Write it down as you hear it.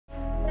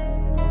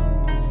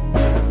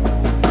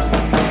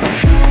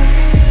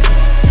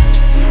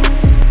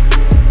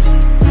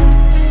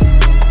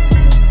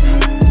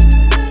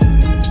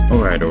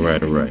All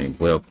right.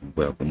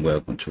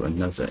 Welcome to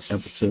another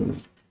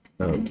episode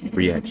of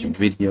reaction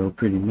video,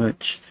 pretty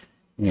much.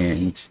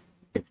 And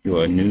if you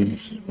are new,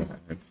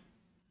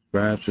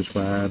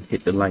 subscribe,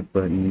 hit the like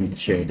button,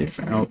 share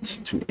this out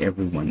to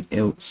everyone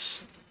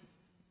else.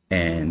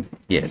 And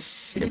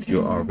yes, if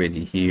you're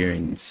already here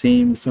and you've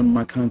seen some of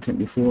my content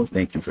before,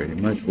 thank you very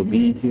much for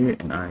being here,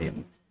 and I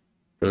am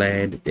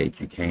glad that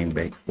you came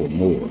back for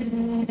more.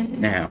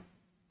 Now,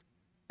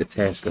 the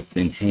task up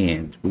in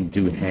hand, we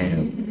do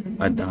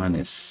have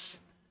Adonis,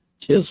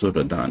 Chiseled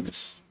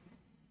Adonis,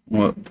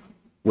 up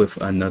with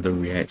another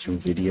reaction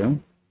video,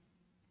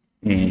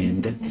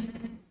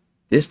 and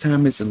this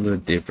time it's a little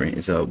different.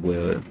 It's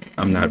well,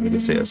 I'm not going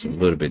to say it's a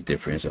little bit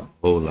different. It's a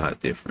whole lot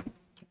different.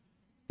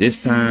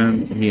 This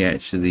time he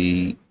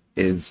actually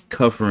is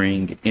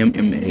covering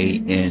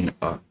MMA in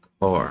a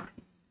car.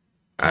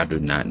 I do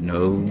not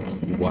know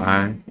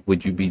why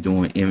would you be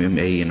doing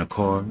MMA in a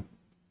car.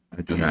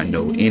 I do not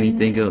know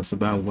anything else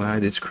about why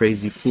this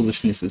crazy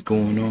foolishness is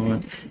going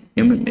on.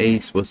 MMA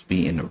is supposed to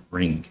be in the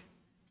ring.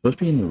 Supposed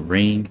to be in the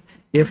ring,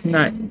 if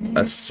not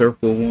a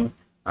circle one,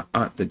 an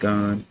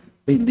octagon,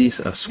 at least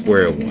a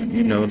square one.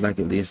 You know, like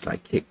at least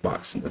like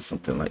kickboxing or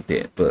something like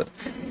that. But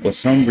for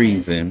some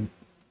reason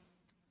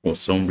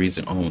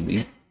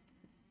only,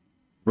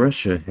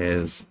 Russia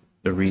has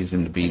the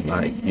reason to be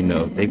like, you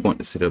know, they want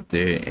to sit up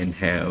there and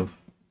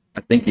have, I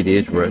think it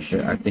is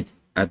Russia.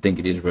 I think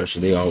it is Russia.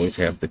 They always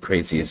have the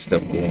craziest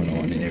stuff going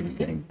on and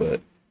everything,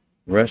 but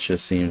Russia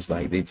seems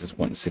like they just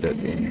want to sit up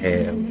there and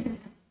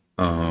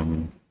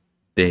have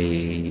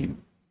the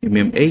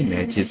MMA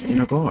matches in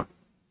a car.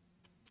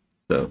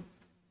 So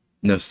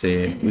enough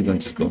said, we're gonna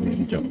just go ahead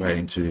and jump right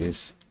into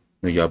this.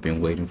 I know y'all been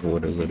waiting for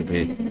it a little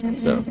bit,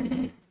 so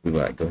we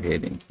gotta go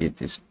ahead and get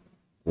this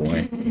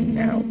going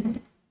now.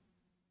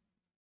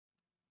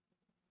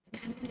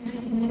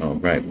 All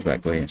right, we gotta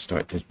go ahead and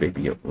start this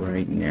baby up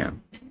right now.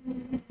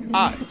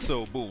 Alright,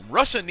 so boom.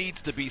 Russia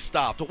needs to be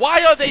stopped.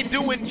 Why are they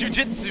doing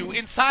jiu-jitsu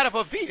inside of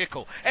a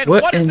vehicle? And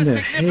what is the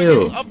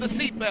significance of the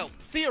seatbelt?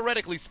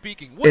 Theoretically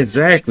speaking, wouldn't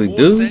it make more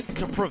sense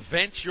to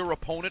prevent your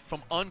opponent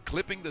from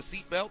unclipping the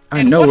seatbelt?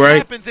 I know, right? What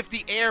happens if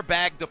the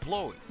airbag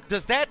deploys?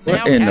 Does that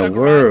now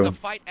categorize the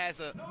fight as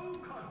a...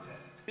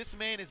 This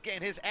man is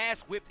getting his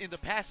ass whipped in the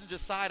passenger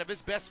side of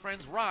his best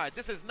friend's ride.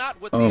 This is not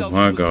what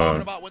TLC was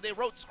talking about when they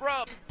wrote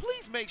Scrubs.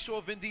 Please make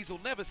sure Vin Diesel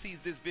never sees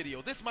this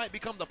video. This might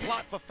become the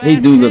plot for Fast. He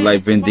do look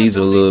like Vin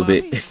Diesel a little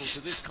bit. To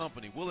this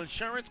company. Will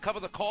insurance cover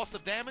the cost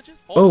of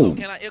damages? Also,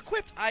 can I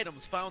equip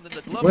items found in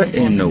the glove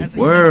compartment as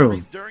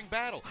accessories during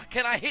battle?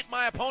 Can I hit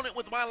my opponent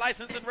with my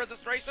license and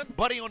registration?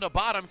 Buddy on the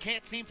bottom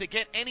can't seem to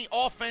get any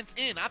offense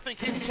in. I think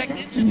his check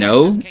engine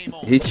light just came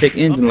on. His check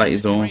engine light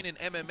is on. Training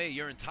MMA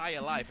your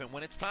entire life, and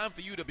when it's time for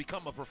you to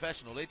become a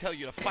professional, they tell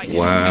you to fight.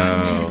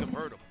 Wow.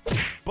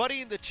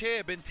 Buddy in the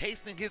chair been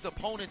tasting his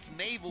opponent's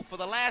navel for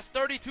the last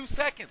 32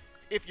 seconds.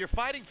 If you're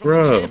fighting from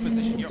the chair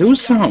position, do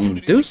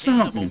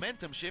something.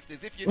 Momentum shift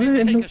is if you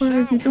didn't take a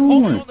shower.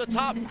 Holding on the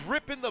top,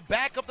 gripping the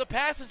back of the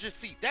passenger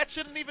seat. That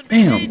shouldn't even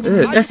be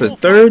legal. That's a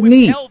third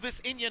knee.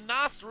 Elvis in your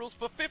nostrils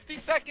for 50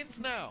 seconds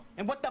now.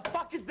 And what the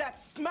fuck is that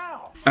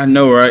smell? I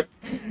know, right?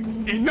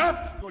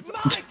 Enough.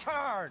 My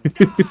turn.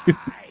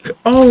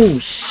 Oh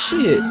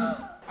shit.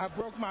 I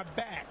broke my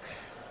back.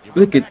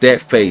 Look at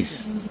that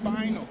face.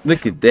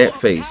 Look at that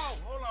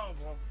face.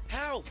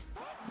 How?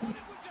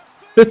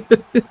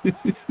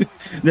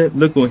 That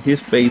look on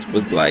his face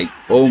was like,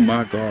 oh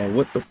my god,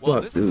 what the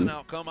fuck, this dude? is an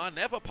outcome I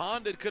never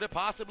pondered could have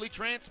possibly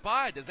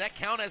transpired. Does that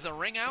count as a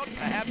ring out?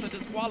 Perhaps a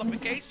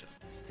disqualification?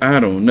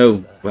 I don't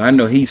know, but I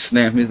know he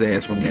snapped his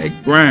ass from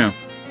that ground.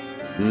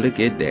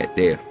 Look at that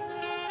there.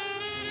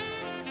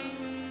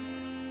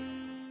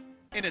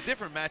 In a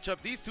different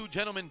matchup, these two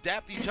gentlemen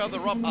dapped each other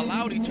up,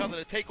 allowed each other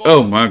to take over.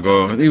 Oh my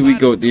god, here we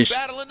go. This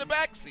battle in the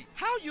backseat.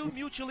 How you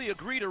mutually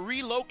agree to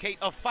relocate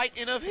a fight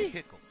in a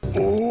vehicle?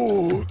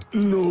 Oh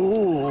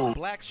no!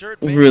 Black shirt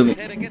banging his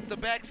head against the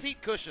back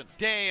seat cushion.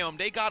 Damn,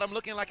 they got him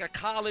looking like a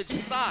college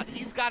thought.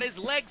 He's got his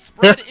legs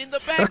spread in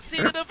the back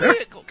seat of the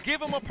vehicle.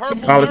 Give him a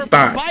purple college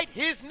thought. Bite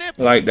his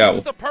nipple. Like that. This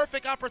is the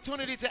perfect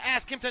opportunity to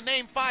ask him to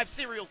name 5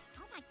 cereals.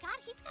 Oh my god,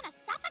 he's gonna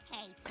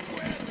suffocate.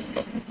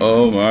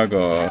 Oh my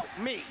god. Help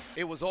me.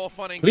 It was all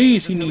fun and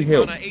Please, games until he he need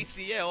found help. an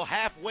ACL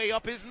halfway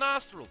up his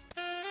nostrils.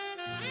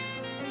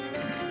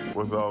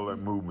 What's all that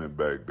movement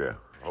back there?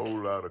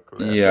 Whole lot of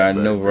clap. Yeah, I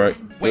know, right?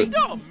 Wait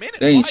a minute.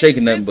 They ain't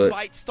shaking nothing but.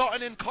 Fight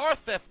starting in car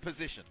theft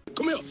position.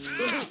 Come here.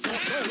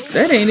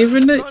 That ain't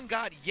even The the son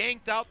got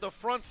yanked out the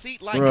front seat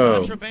like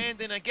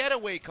contraband in a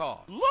getaway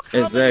car. Look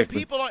how many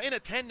people are in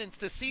attendance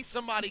to see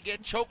somebody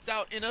get choked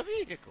out in a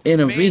vehicle.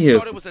 In a vehicle.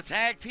 Thought it was a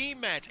tag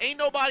team match. Ain't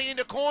nobody in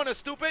the corner,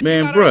 stupid.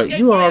 Man, bro,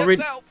 you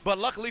already. But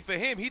luckily for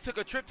him, he took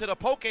a trip to the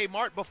Poke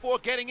Mart before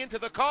getting into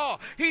the car.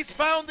 He's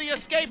found the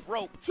escape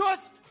rope.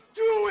 Just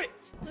do it.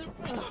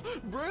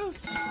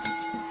 Bruce.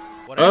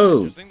 Well, that's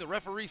interesting. The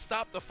referee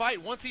stopped the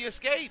fight once he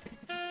escaped.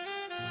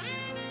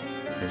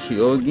 There she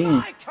go again.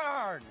 My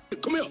turn.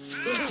 Come here.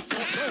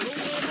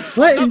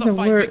 What in the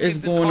world is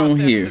going on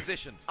here?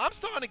 Position. I'm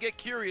starting to get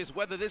curious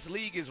whether this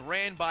league is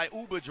ran by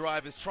Uber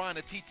drivers trying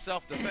to teach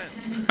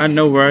self-defense. I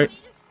know, right?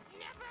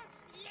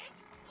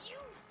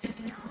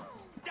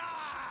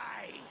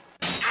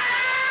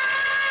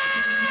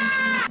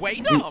 Wait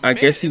a minute. I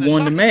guess he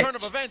won the match. Turn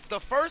of events, the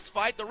first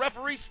fight, the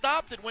referee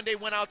stopped it when they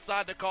went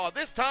outside the car.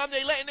 This time,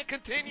 they letting it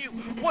continue.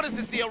 What is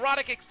this, the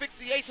erotic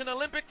asphyxiation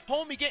Olympics?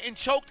 Homie getting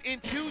choked in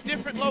 2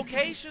 different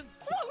locations.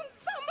 Won't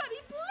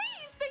somebody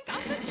please think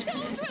of the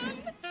children?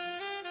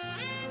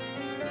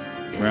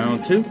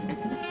 Round 2.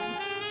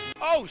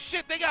 Oh,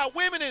 shit, they got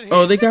women in here.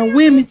 Oh, they got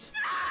women.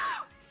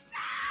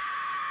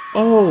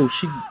 Oh,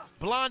 she...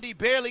 Blondie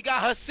barely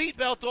got her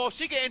seatbelt off.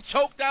 She getting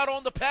choked out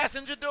on the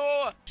passenger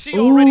door. She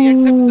already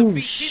accepted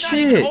defeat. She's not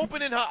even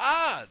opening her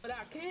eyes. But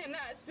I cannot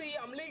see.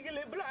 I'm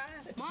legally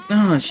blind.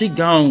 Nah, she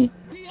gone.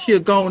 She a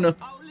goner.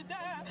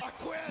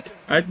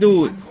 I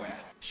do it.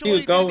 She a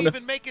didn't goner.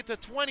 even make it to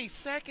 20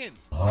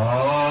 seconds. Come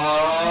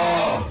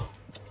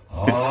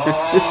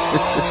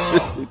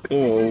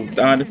on,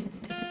 Donnie.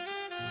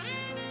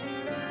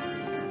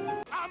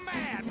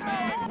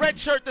 Red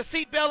shirt, the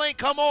seatbelt ain't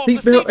come off.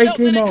 Seatbelt the ain't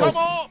didn't come come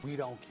off. We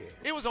don't care.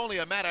 It was only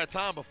a matter of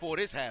time before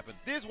this happened.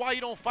 This is why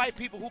you don't fight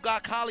people who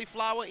got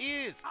cauliflower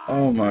ears.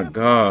 Oh my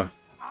God.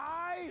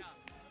 I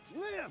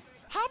live.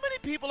 How many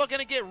people are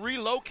gonna get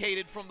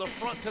relocated from the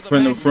front to the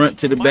From back the front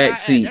to the back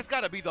seat. That's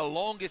gotta be the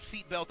longest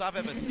seatbelt I've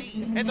ever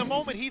seen. And the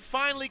moment he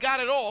finally got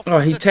it off, oh,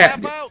 he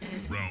tapped tap out.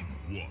 Round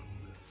 1,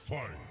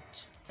 fight.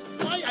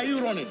 Why are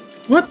you running?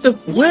 What the?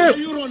 Where?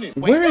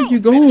 Where are you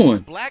going?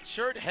 Black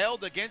shirt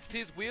held against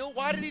his wheel.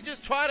 Why did he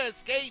just try to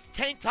escape?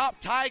 Tank top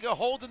Tiger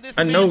holding this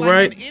I man know, like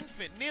right? an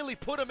infant, nearly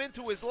put him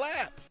into his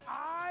lap.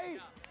 I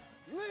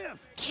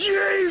live.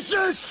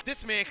 Jesus!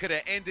 This man could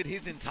have ended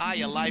his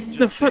entire life.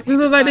 The fuck? They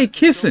look like they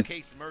kissing.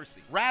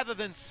 Mercy. Rather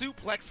than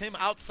suplex him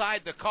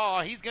outside the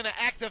car, he's gonna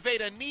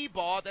activate a knee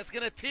bar that's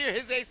gonna tear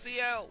his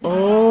ACL.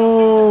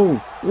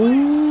 Oh,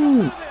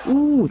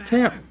 ooh,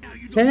 tap,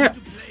 tap,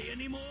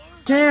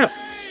 tap.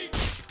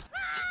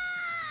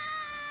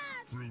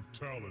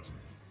 Brutality.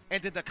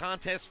 And in the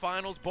contest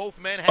finals, both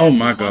men had Oh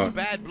my so God. much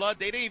bad blood,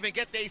 they didn't even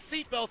get their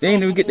seatbelts off. They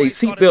didn't even get before their they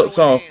started seatbelts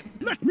throwing off. hands.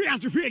 Let me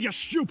interfere, you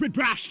stupid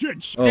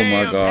bastards! Oh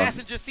Damn, my God.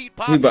 passenger seat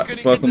He about to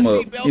couldn't fuck get him the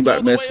up. seatbelt He about all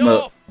to the mess him way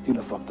up. off. You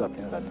done fucked up,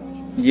 you know that, don't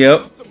you?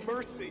 Yep. Some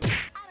mercy.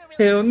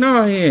 Hell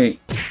no, he ain't.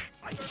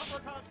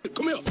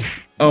 Come here.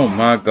 Oh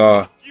my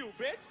God. You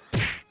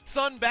bitch.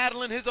 Son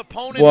battling his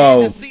opponent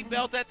Whoa. and the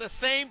seatbelt at the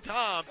same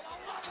time.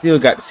 Still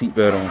got the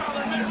seatbelt on.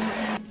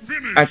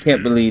 I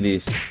can't believe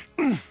this.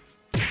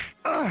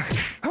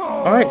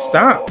 All right,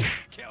 stop.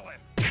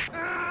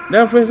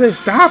 Now, for say,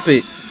 stop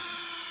it.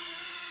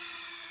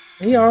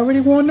 He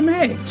already won the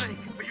match.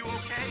 Are you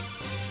okay?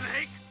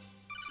 Snake?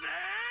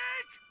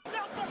 Snake!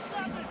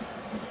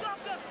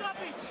 Doctor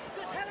stoppage!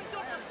 They're telling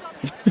doctor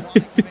stoppage!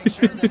 Wanting to make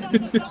sure that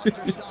it is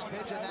doctor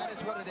stoppage, and that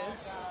is what it is.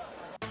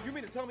 You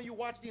mean to tell me you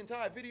watched the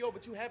entire video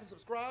but you haven't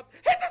subscribed?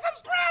 Hit the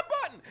subscribe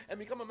button and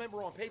become a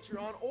member on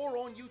Patreon or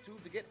on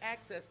YouTube to get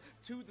access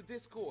to the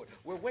Discord.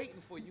 We're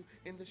waiting for you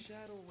in the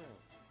Shadow Realm.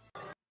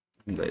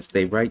 Let's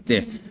stay right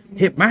there.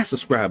 Hit my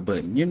subscribe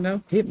button, you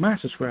know? Hit my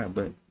subscribe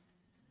button.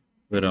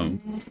 But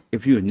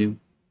if you're new,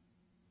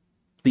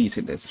 please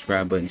hit that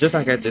subscribe button. Just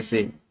like I just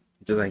said.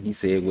 Just like he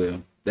said,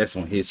 well, that's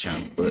on his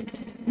channel, but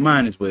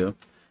mine as well.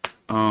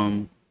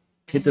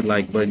 Hit the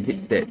like button,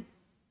 hit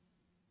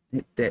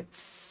that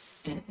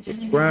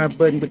subscribe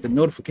button with the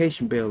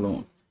notification bell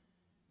on.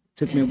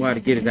 Took me a while to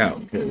get it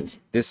out because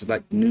this is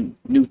like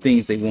new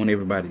things they want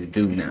everybody to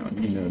do now.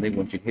 You know, they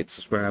want you to hit the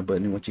subscribe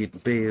button, they want you to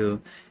hit the bell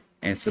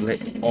and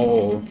select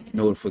all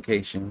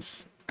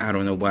notifications. I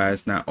don't know why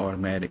it's not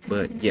automatic,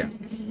 but yeah.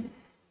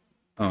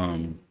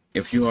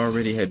 If you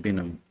already had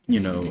been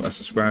a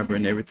subscriber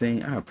and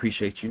everything, I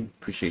appreciate you.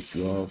 Appreciate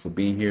you all for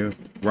being here,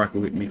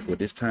 rocking with me for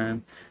this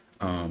time.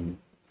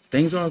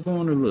 Things are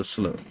going a little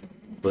slow,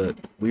 but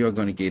we are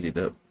going to get it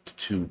up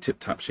to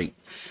tip-top shape.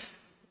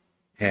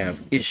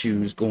 Have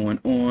issues going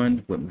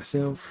on with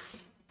myself,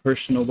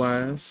 personal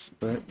wise,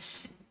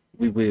 but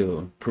we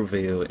will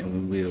prevail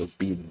and we will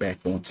be back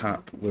on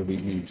top where we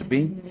need to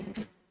be.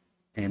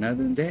 And other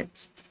than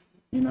that,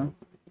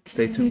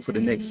 stay tuned for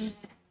the next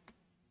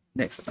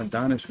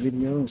Adonis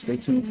video, and stay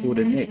tuned for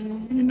the next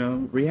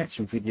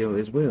reaction video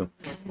as well.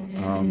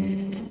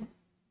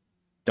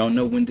 Don't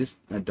know when this,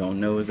 I don't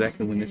know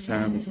exactly when this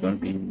time it's going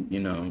to be,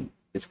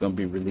 it's going to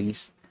be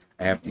released.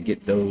 I have to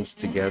get those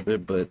together,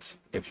 but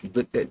if you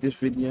looked at this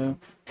video,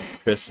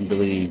 trust and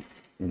believe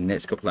in the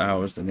next couple of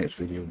hours the next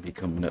video will be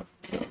coming up.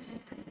 So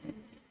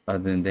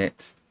other than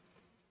that,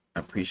 I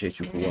appreciate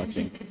you for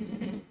watching.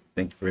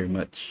 Thank you very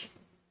much,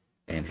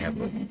 and have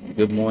a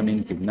good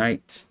morning, good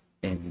night,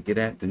 and good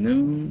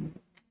afternoon,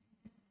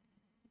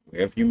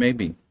 wherever you may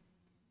be.